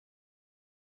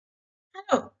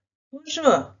Hello,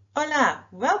 bonjour, hola,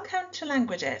 welcome to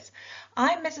Languages.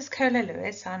 I'm Mrs.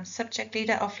 Kohler-Lewis, I'm Subject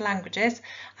Leader of Languages,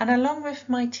 and along with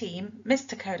my team,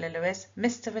 Mr. Kohler-Lewis,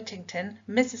 Mr. Whittington,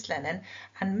 Mrs. Lennon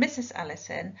and Mrs.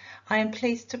 Allison, I am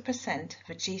pleased to present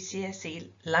the GCSE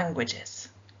Languages.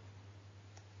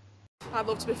 I'd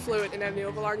love to be fluent in any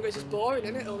other language. It's boring,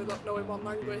 isn't it, only knowing one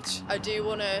language? I do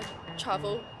want to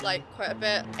travel quite a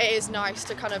bit. It is nice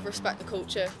to kind of respect the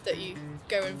culture that you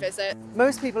go and visit.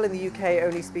 Most people in the UK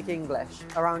only speak English,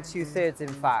 around 2/3 in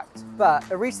fact. But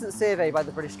a recent survey by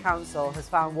the British Council has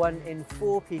found 1 in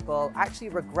 4 people actually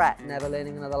regret never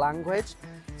learning another language.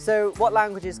 So what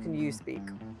languages can you speak?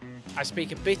 I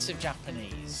speak a bit of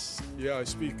Japanese. Yeah, I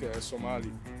speak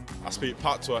Somali. I speak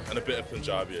Patois and a bit of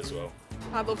Punjabi as well.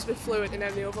 I'd love to be fluent in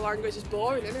any other language. It's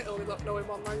boring, isn't it, only knowing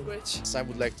one language? So I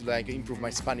would like to improve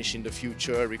my Spanish in the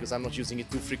future because I'm not using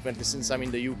it too frequently since I'm in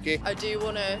the UK. I do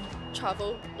want to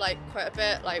travel quite a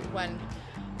bit, when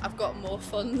I've got more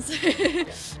funds. It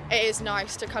is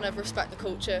nice to kind of respect the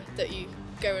culture that you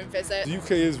go and visit. The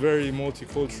UK is very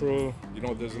multicultural. You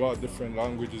know, there's a lot of different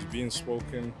languages being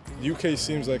spoken. The UK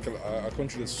seems like a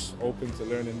country that's open to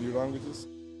learning new languages.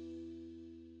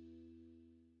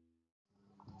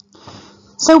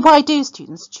 So why do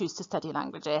students choose to study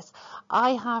languages?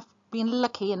 I have been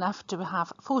lucky enough to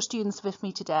have 4 students with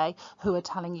me today who are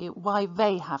telling you why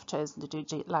they have chosen to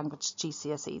do language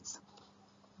GCSEs.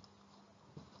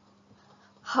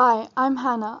 Hi, I'm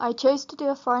Hannah. I chose to do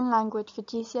a foreign language for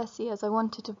GCSE as I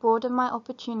wanted to broaden my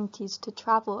opportunities to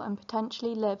travel and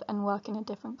potentially live and work in a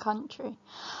different country.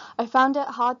 I found it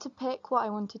hard to pick what I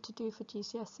wanted to do for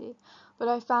GCSE, but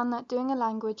I found that doing a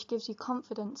language gives you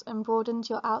confidence and broadens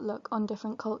your outlook on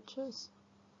different cultures.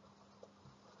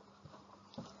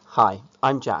 Hi,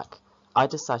 I'm Jack. I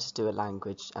decided to do a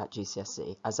language at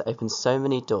GCSE as it opens so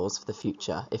many doors for the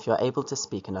future if you're able to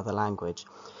speak another language.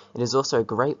 It is also a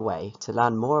great way to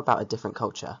learn more about a different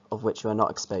culture of which you are not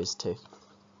exposed to.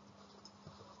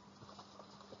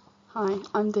 Hi,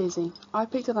 I'm Daisy. I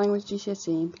picked a language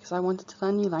GCSE because I wanted to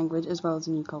learn a new language as well as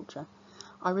a new culture.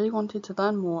 I really wanted to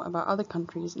learn more about other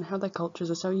countries and how their cultures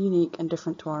are so unique and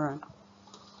different to our own.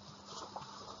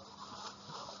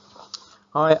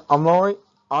 Hi, I'm Laurie.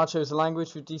 I chose a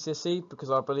language for GCSE because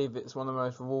I believe it's one of the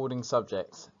most rewarding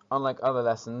subjects. Unlike other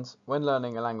lessons, when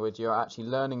learning a language you are actually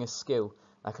learning a skill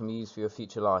that can be used for your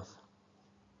future life.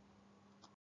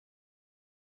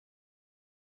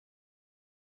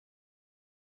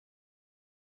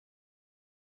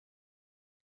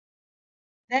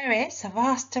 There is a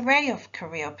vast array of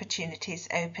career opportunities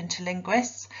open to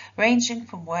linguists, ranging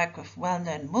from work with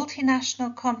well-known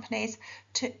multinational companies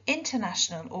to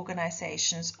international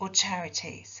organisations or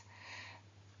charities.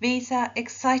 These are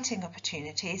exciting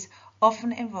opportunities,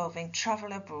 often involving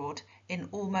travel abroad in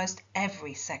almost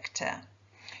every sector.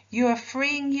 You are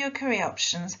freeing your career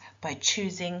options by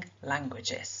choosing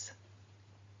languages.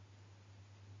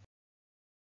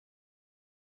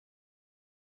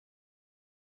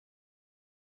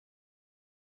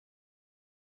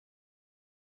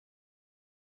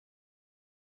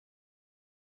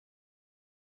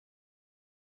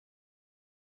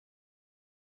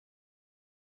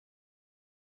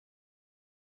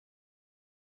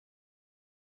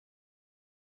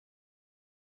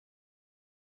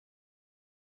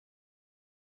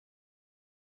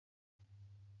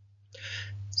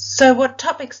 So what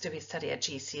topics do we study at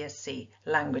GCSE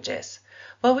languages?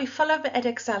 Well, we follow the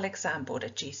edXL exam board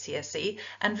at GCSE,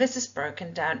 and this is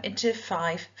broken down into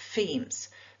 5 themes.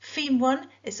 Theme 1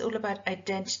 is all about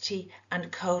identity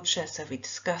and culture, so we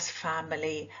discuss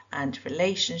family and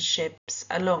relationships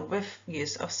along with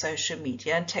use of social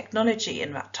media and technology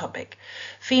in that topic.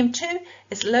 Theme 2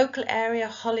 is local area,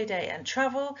 holiday and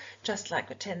travel, just like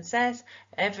the tin says,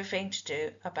 everything to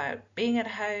do about being at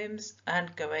homes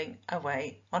and going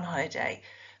away on holiday.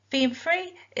 Theme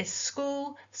 3 is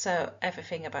school, so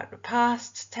everything about the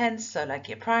past tense, so like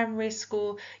your primary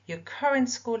school, your current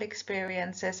school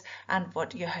experiences and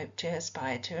what you hope to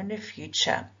aspire to in the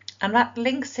future. And that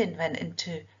links in then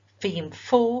into Theme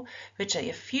 4, which are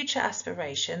your future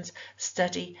aspirations,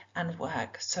 study and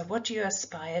work. So what do you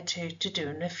aspire to do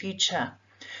in the future?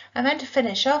 And then to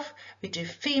finish off, we do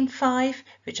Theme 5,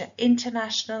 which are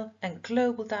international and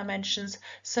global dimensions.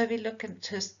 So we look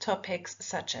into topics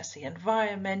such as the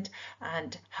environment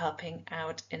and helping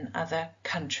out in other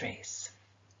countries.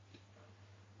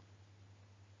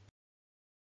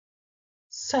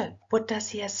 So what does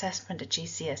the assessment at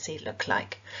GCSE look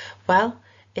like? Well,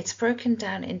 it's broken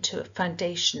down into a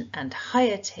foundation and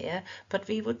higher tier, but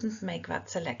we wouldn't make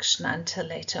that selection until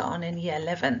later on in year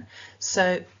 11.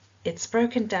 So it's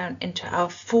broken down into our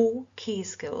 4 key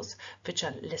skills, which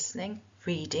are listening,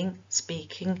 reading,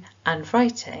 speaking and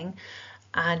writing,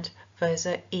 and those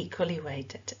are equally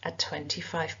weighted at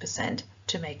 25%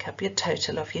 to make up your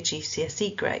total of your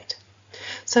GCSE grade.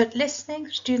 So at listening,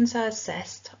 students are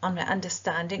assessed on their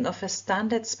understanding of a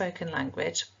standard spoken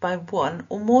language by 1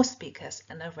 or more speakers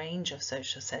in a range of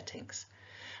social settings.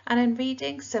 And in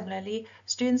reading, similarly,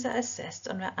 students are assessed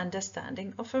on their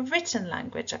understanding of a written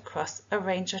language across a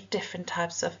range of different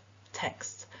types of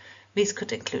texts. These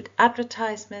could include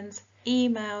advertisements,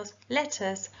 emails,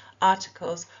 letters,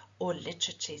 articles, or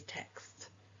literature texts.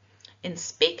 In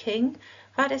speaking,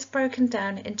 that is broken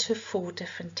down into 4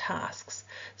 different tasks.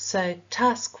 So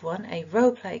task 1, a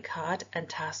role play card, and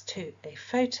task 2, a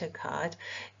photo card,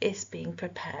 is being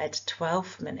prepared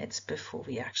 12 minutes before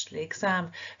the actual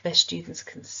exam, where students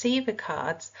can see the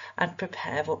cards and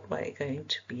prepare what we're going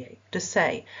to be able to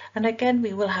say. And again,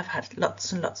 we will have had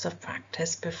lots and lots of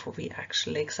practice before the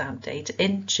actual exam date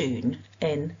in June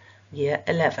in year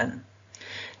 11.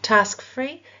 Task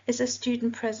 3 is a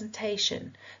student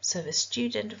presentation, so the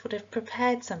student would have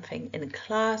prepared something in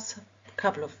class a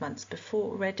couple of months before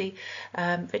already,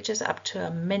 which is up to a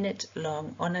minute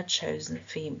long on a chosen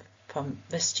theme from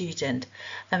the student.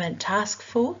 And then task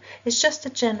 4 is just a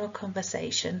general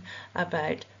conversation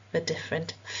about the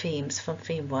different themes from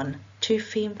theme 1 to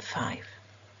theme 5.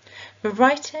 The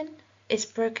writing is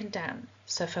broken down,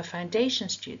 so for foundation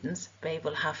students they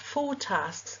will have 4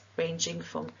 tasks ranging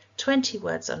from 20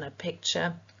 words on a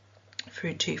picture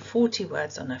through to 40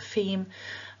 words on a theme,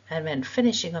 and then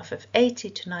finishing off with 80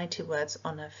 to 90 words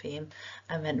on a theme,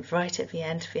 and then right at the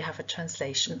end we have a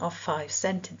translation of 5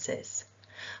 sentences.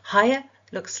 Higher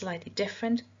looks slightly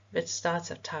different, which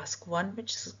starts at task 1,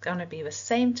 which is going to be the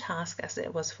same task as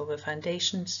it was for the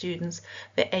foundation students,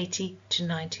 with 80 to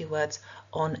 90 words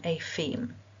on a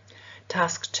theme.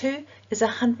 Task 2 is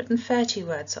 130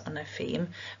 words on a theme,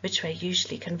 which they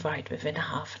usually can write within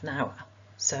half an hour,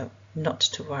 so not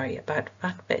to worry about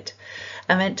that bit.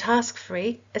 And then task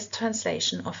 3 is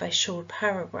translation of a short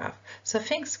paragraph, so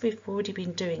things we've already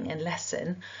been doing in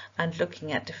lesson and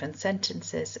looking at different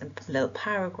sentences and little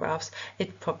paragraphs,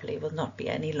 it probably will not be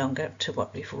any longer to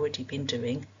what we've already been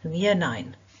doing in year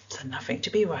 9, so nothing to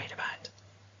be worried about.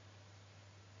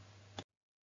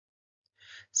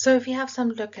 So if you have some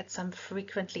look at some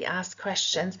frequently asked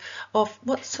questions of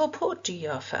what support do you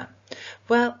offer?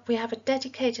 Well, we have a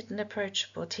dedicated and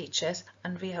approachable teachers,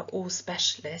 and we are all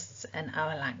specialists in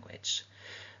our language.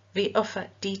 We offer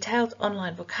detailed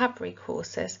online vocabulary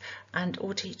courses, and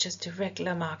all teachers do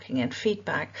regular marking and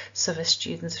feedback, so the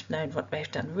students have known what they've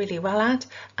done really well at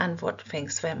and what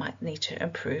things they might need to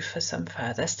improve for some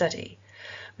further study.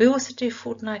 We also do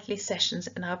fortnightly sessions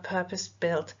in our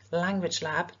purpose-built language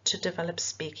lab to develop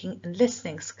speaking and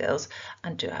listening skills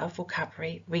and do our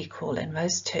vocabulary recall in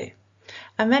those too.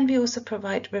 And then we also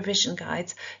provide revision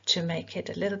guides to make it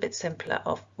a little bit simpler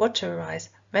of what to revise,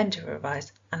 when to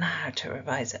revise and how to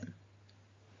revise them.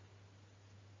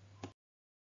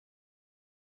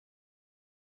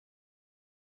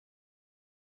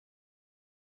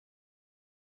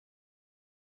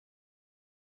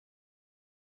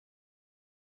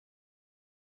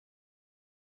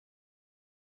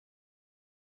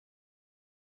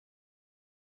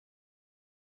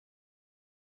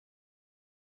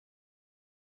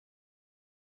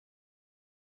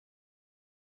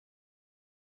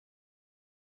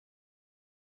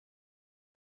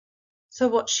 So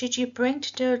what should you bring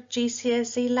to do a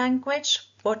GCSE language?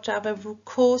 What are the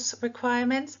course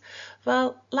requirements?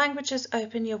 Well, languages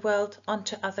open your world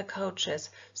onto other cultures,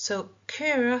 so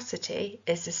curiosity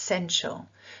is essential.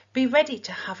 Be ready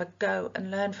to have a go and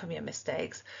learn from your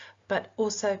mistakes, but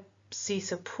also be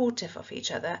supportive of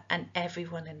each other and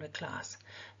everyone in the class.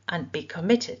 And be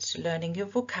committed to learning your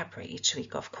vocabulary each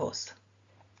week, of course.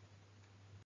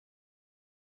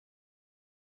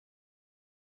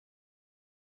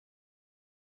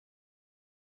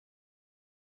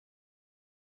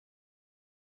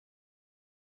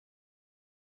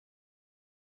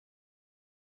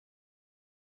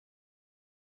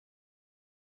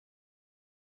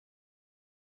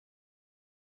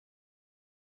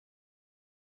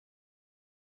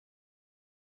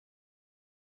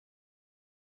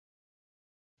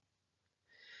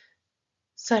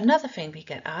 So another thing we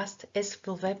get asked is,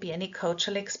 will there be any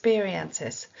cultural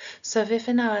experiences? So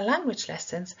within our language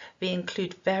lessons, we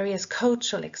include various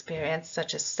cultural experiences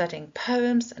such as studying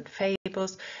poems and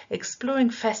fables,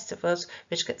 exploring festivals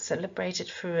which get celebrated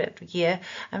throughout the year,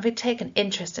 and we take an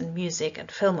interest in music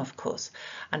and film, of course.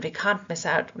 And we can't miss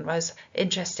out on those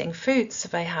interesting foods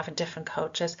they have in different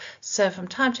cultures. So from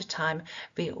time to time,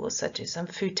 we also do some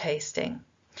food tasting.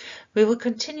 We will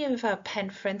continue with our pen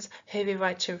friends who we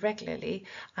write to regularly,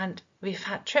 and we've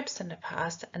had trips in the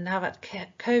past, and now that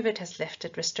COVID has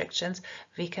lifted restrictions,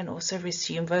 we can also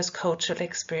resume those cultural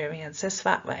experiences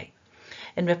that way.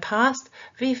 In the past,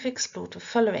 we've explored the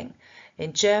following.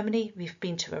 In Germany, we've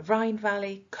been to the Rhine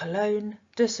Valley, Cologne,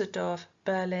 Düsseldorf,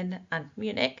 Berlin and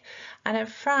Munich, and in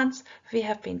France, we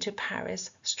have been to Paris,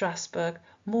 Strasbourg,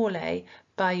 Morlaix,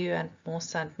 Bayeux and Mont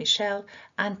Saint-Michel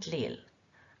and Lille.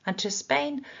 And to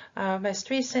Spain, our most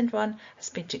recent one has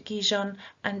been to Gijon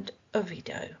and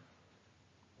Oviedo.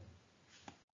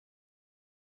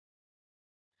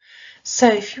 So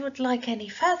if you would like any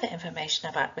further information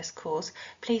about this course,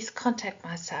 please contact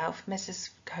myself, Mrs.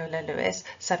 Kohler-Lewis,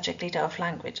 Subject Leader of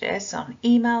Languages, on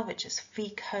email, which is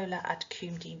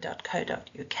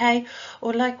vkohler@coombe.co.uk,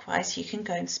 or likewise you can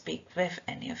go and speak with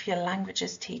any of your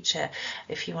languages teacher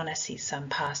if you want to see some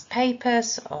past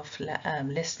papers of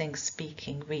listening,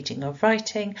 speaking, reading or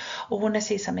writing, or want to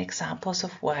see some examples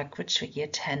of work which your Year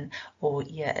 10 or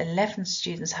Year 11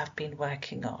 students have been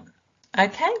working on.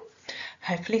 Okay?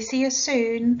 Hopefully see you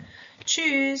soon.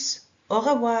 Tschüss, au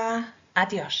revoir,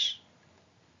 adios.